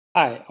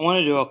Hi, I want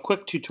to do a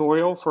quick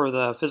tutorial for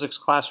the physics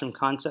classroom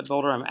concept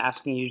builder I'm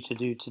asking you to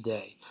do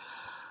today.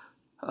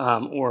 Yeah,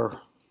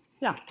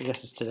 I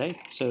guess it's today,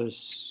 so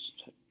it's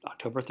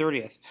October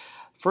 30th.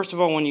 First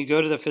of all, when you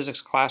go to the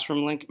physics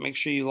classroom link, make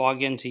sure you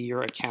log into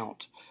your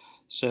account.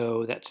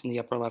 So that's in the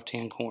upper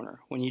left-hand corner.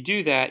 When you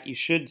do that, you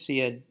should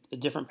see a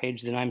different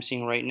page than I'm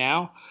seeing right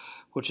now,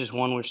 which is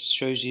one which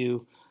shows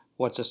you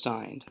what's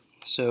assigned.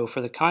 So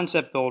for the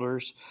concept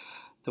builders,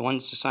 the one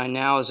that's assigned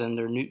now is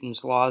under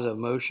Newton's laws of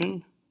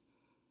motion.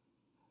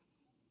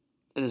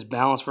 It is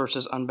balanced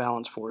versus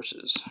unbalanced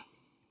forces.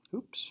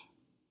 Oops.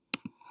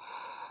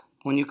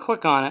 When you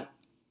click on it,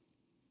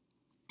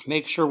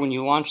 make sure when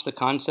you launch the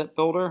concept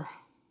builder,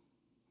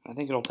 I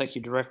think it'll take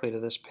you directly to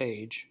this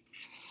page,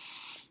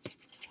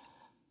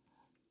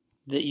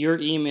 that your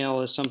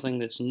email is something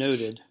that's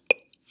noted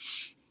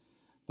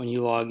when you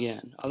log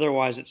in.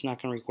 Otherwise, it's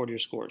not going to record your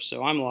scores.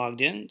 So I'm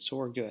logged in, so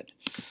we're good.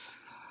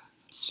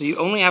 So you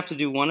only have to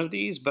do one of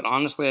these, but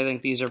honestly, I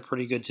think these are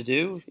pretty good to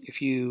do.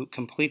 If you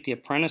complete the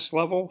apprentice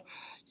level,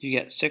 you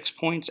get 6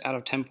 points out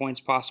of 10 points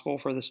possible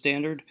for the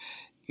standard.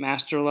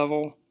 Master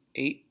level,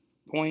 8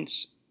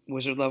 points.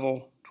 Wizard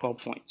level, 12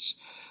 points.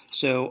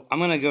 So I'm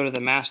going to go to the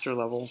master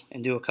level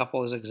and do a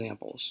couple of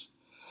examples.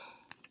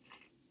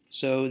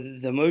 So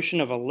the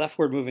motion of a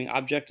leftward moving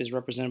object is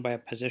represented by a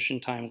position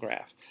time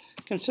graph.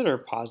 Consider a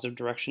positive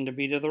direction to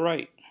be to the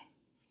right.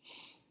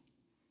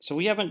 So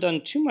we haven't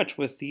done too much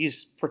with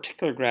these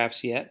particular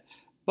graphs yet,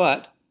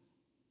 but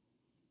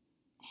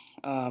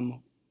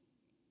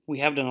we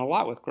have done a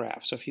lot with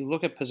graphs. So if you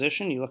look at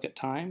position, you look at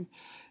time,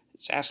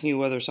 it's asking you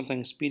whether something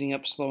is speeding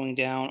up, slowing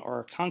down, or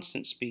a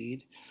constant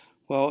speed.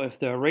 Well, if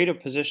the rate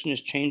of position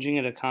is changing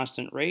at a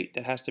constant rate,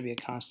 that has to be a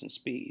constant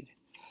speed.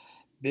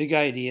 Big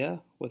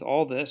idea with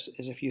all this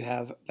is if you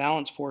have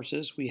balanced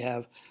forces, we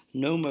have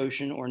no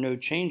motion or no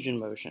change in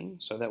motion,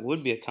 so that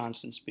would be a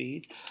constant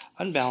speed.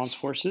 Unbalanced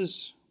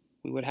forces,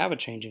 we would have a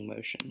changing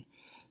motion.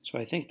 So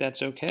I think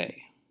that's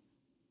okay.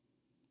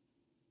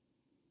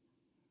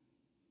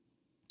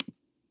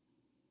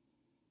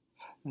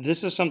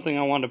 This is something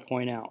I want to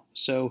point out.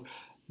 So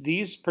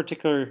these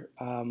particular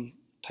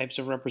types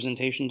of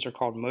representations are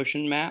called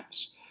motion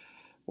maps,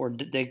 or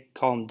they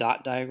call them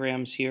dot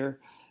diagrams here.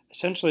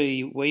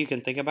 Essentially, the way you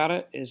can think about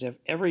it is if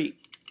every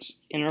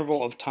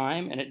interval of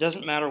time, and it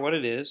doesn't matter what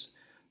it is,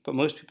 but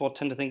most people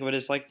tend to think of it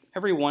as like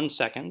every 1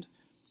 second,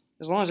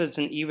 as long as it's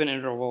an even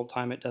interval of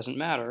time, it doesn't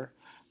matter.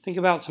 Think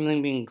about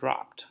something being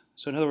dropped.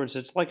 So in other words,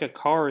 it's like a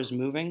car is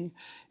moving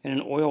and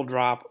an oil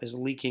drop is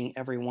leaking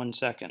every 1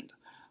 second.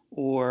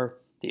 Or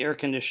the air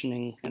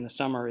conditioning in the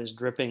summer is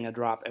dripping a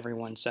drop every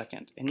 1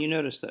 second. And you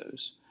notice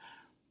those.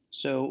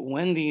 So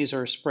when these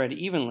are spread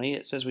evenly,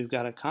 it says we've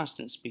got a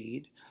constant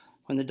speed.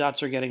 When the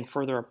dots are getting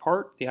further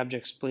apart, the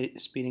object's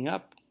speeding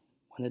up.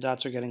 When the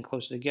dots are getting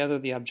closer together,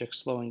 the object's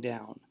slowing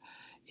down.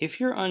 If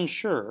you're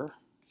unsure,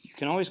 you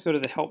can always go to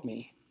the Help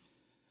Me.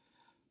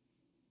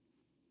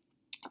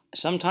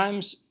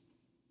 Sometimes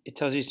it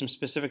tells you some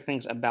specific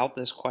things about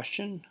this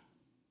question.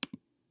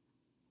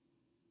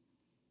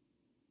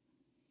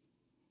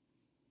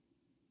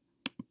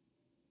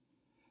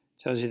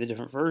 It tells you the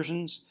different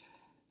versions,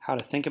 how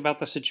to think about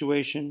the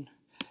situation.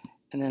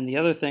 And then the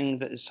other thing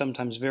that is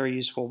sometimes very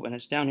useful, and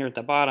it's down here at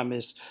the bottom,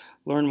 is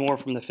learn more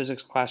from the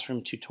physics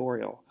classroom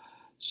tutorial.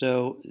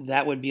 So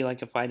that would be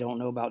like if I don't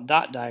know about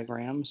dot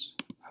diagrams,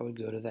 I would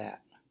go to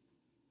that.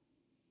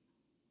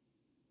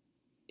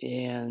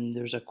 And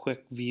there's a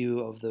quick view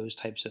of those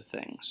types of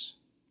things.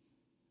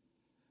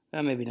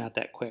 Well, maybe not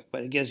that quick,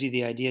 but it gives you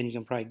the idea, and you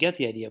can probably get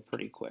the idea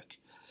pretty quick.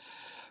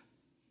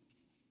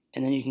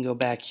 And then you can go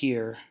back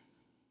here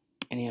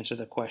and answer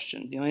the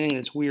question. The only thing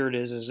that's weird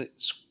is it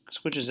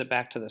switches it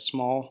back to the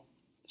small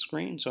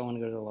screen, so I want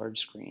to go to the large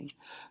screen.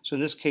 So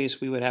in this case,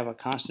 we would have a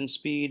constant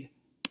speed,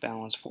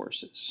 balanced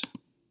forces.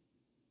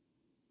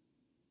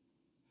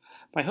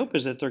 My hope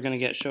is that they're going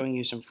to get showing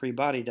you some free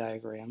body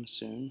diagrams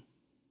soon.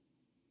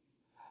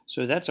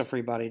 So that's a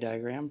free body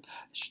diagram.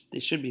 They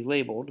should be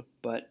labeled,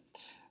 but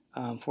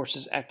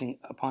forces acting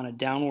upon a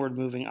downward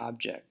moving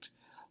object.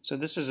 So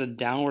this is a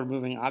downward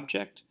moving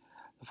object.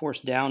 The force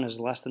down is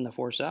less than the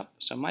force up.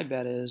 So my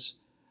bet is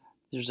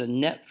there's a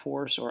net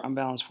force or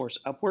unbalanced force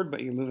upward,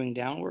 but you're moving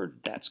downward.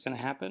 That's going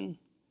to happen,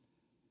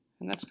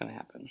 and that's going to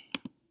happen.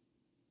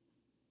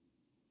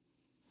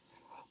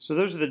 So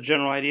those are the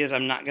general ideas.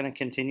 I'm not going to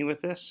continue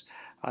with this.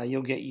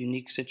 You'll get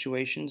unique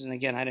situations, and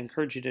again, I'd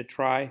encourage you to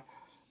try.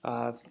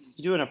 If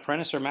you do an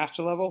apprentice or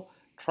master level,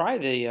 try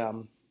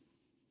the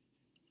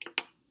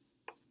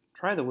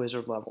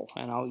wizard level,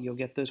 and you'll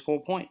get those full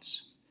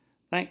points.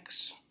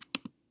 Thanks.